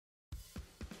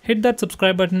hit that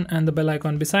subscribe button and the bell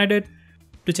icon beside it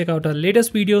to check out our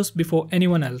latest videos before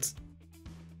anyone else.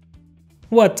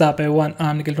 What's up everyone,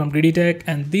 I'm Nikhil from GreedyTech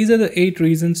and these are the 8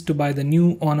 reasons to buy the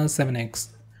new Honor 7X.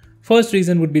 First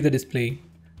reason would be the display.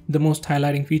 The most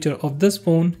highlighting feature of this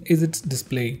phone is its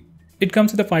display. It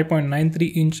comes with a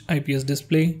 5.93-inch IPS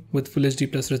display with Full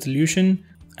HD Plus resolution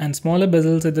and smaller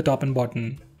bezels at the top and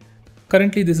bottom.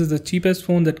 Currently this is the cheapest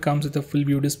phone that comes with a full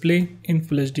view display in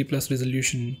Full HD Plus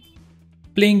resolution.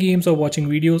 Playing games or watching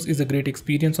videos is a great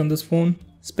experience on this phone,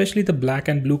 especially the black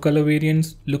and blue color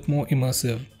variants look more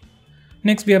immersive.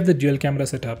 Next we have the dual camera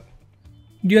setup.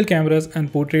 Dual cameras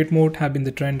and portrait mode have been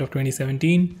the trend of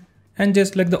 2017, and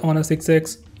just like the Honor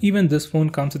 6X, even this phone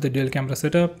comes with a dual camera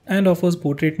setup and offers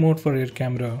portrait mode for rear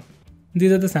camera.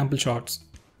 These are the sample shots.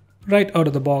 Right out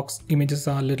of the box, images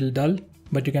are a little dull,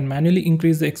 but you can manually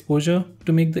increase the exposure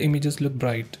to make the images look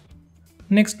bright.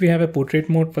 Next we have a portrait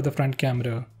mode for the front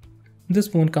camera. This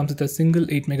phone comes with a single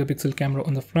 8 megapixel camera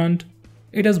on the front.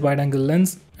 It has wide angle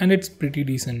lens and it's pretty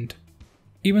decent.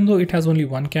 Even though it has only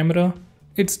one camera,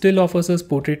 it still offers us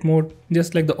portrait mode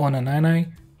just like the Honor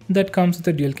 9i that comes with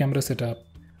a dual camera setup.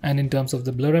 And in terms of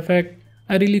the blur effect,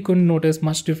 I really couldn't notice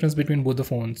much difference between both the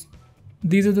phones.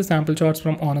 These are the sample shots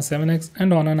from Honor 7X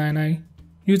and Honor 9i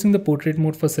using the portrait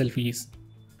mode for selfies.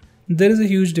 There is a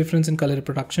huge difference in color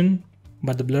reproduction,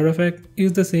 but the blur effect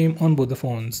is the same on both the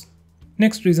phones.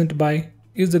 Next reason to buy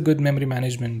is the good memory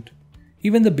management.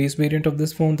 Even the base variant of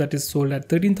this phone that is sold at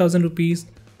 13,000 rupees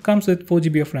comes with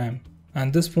 4GB of RAM,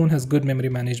 and this phone has good memory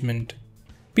management.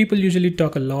 People usually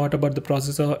talk a lot about the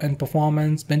processor and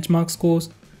performance benchmark scores,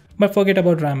 but forget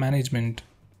about RAM management.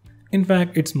 In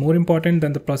fact, it's more important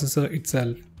than the processor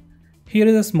itself. Here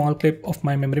is a small clip of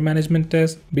my memory management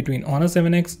test between Honor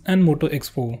 7X and Moto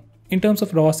X4. In terms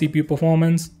of raw CPU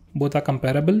performance, both are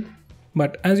comparable,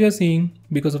 but as you are seeing,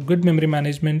 because of good memory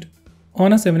management,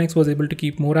 Honor 7X was able to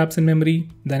keep more apps in memory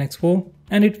than X4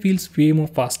 and it feels way more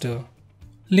faster.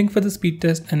 Link for the speed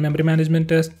test and memory management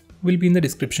test will be in the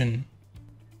description.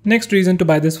 Next reason to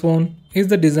buy this phone is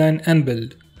the design and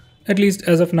build. At least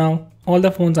as of now, all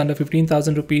the phones under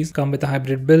 15,000 rupees come with a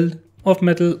hybrid build of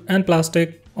metal and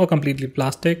plastic or completely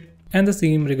plastic and the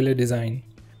same regular design.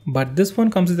 But this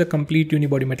phone comes with a complete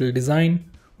unibody metal design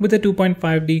with a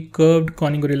 2.5D curved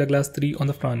Corning Gorilla Glass 3 on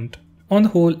the front. On the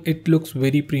whole, it looks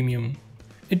very premium.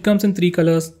 It comes in 3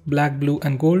 colors, black, blue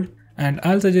and gold, and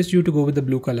I'll suggest you to go with the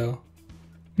blue color.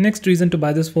 Next reason to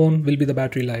buy this phone will be the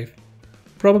battery life.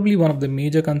 Probably one of the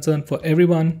major concerns for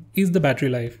everyone is the battery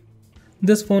life.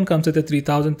 This phone comes with a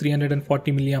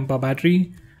 3340 mAh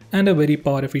battery and a very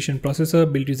power efficient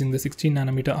processor built using the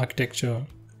 16nm architecture.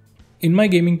 In my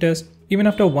gaming test, even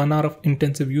after 1 hour of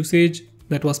intensive usage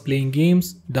that was playing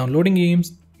games, downloading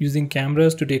games, using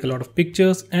cameras to take a lot of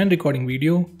pictures and recording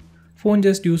video, phone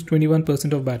just used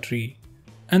 21% of battery.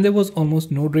 And there was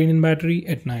almost no drain in battery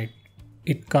at night.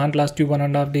 It can't last you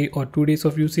 1.5 days or 2 days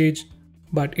of usage,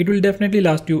 but it will definitely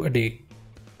last you a day.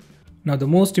 Now the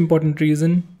most important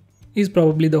reason is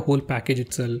probably the whole package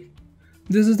itself.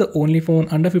 This is the only phone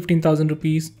under 15,000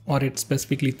 rupees or it's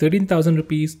specifically 13,000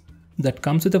 rupees that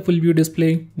comes with a full view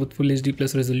display with Full HD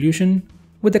Plus resolution,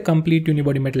 with a complete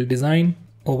unibody metal design,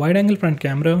 a wide angle front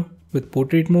camera with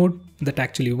portrait mode that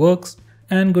actually works,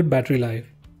 and good battery life.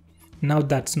 Now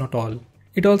that's not all.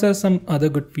 It also has some other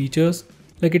good features,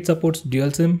 like it supports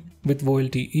dual SIM with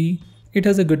VoLTE, it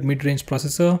has a good mid-range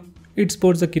processor, it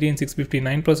supports the Kirin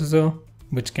 659 processor,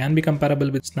 which can be comparable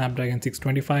with Snapdragon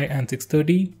 625 and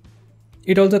 630.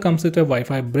 It also comes with a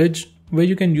Wi-Fi bridge where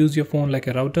you can use your phone like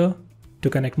a router to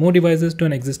connect more devices to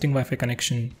an existing Wi-Fi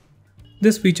connection.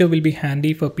 This feature will be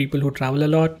handy for people who travel a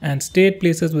lot and stay at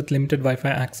places with limited Wi-Fi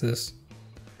access.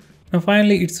 Now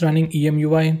finally, it's running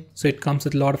EMUI, so it comes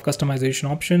with a lot of customization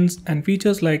options and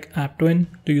features like App Twin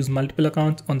to use multiple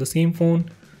accounts on the same phone,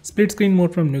 split screen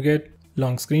mode from Nougat,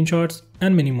 long screenshots,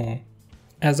 and many more.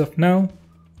 As of now,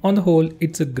 on the whole,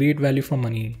 it's a great value for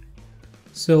money.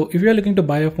 So if you are looking to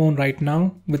buy a phone right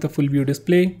now with a full view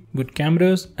display, good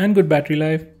cameras, and good battery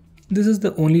life, this is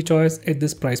the only choice at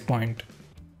this price point.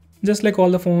 Just like all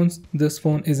the phones, this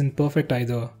phone isn't perfect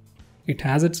either. It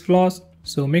has its flaws,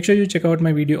 so make sure you check out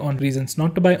my video on reasons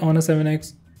not to buy Honor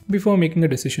 7X before making a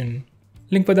decision.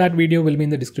 Link for that video will be in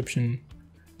the description.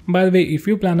 By the way, if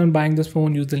you plan on buying this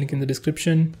phone, use the link in the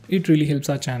description. It really helps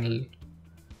our channel.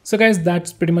 So guys,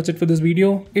 that's pretty much it for this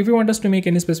video. If you want us to make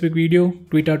any specific video,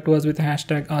 tweet out to us with the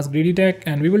hashtag AskGreedyTech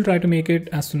and we will try to make it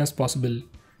as soon as possible.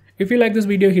 If you like this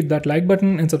video, hit that like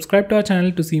button and subscribe to our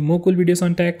channel to see more cool videos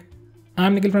on tech.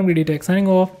 I'm Nikhil from GreedyTech signing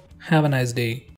off. Have a nice day.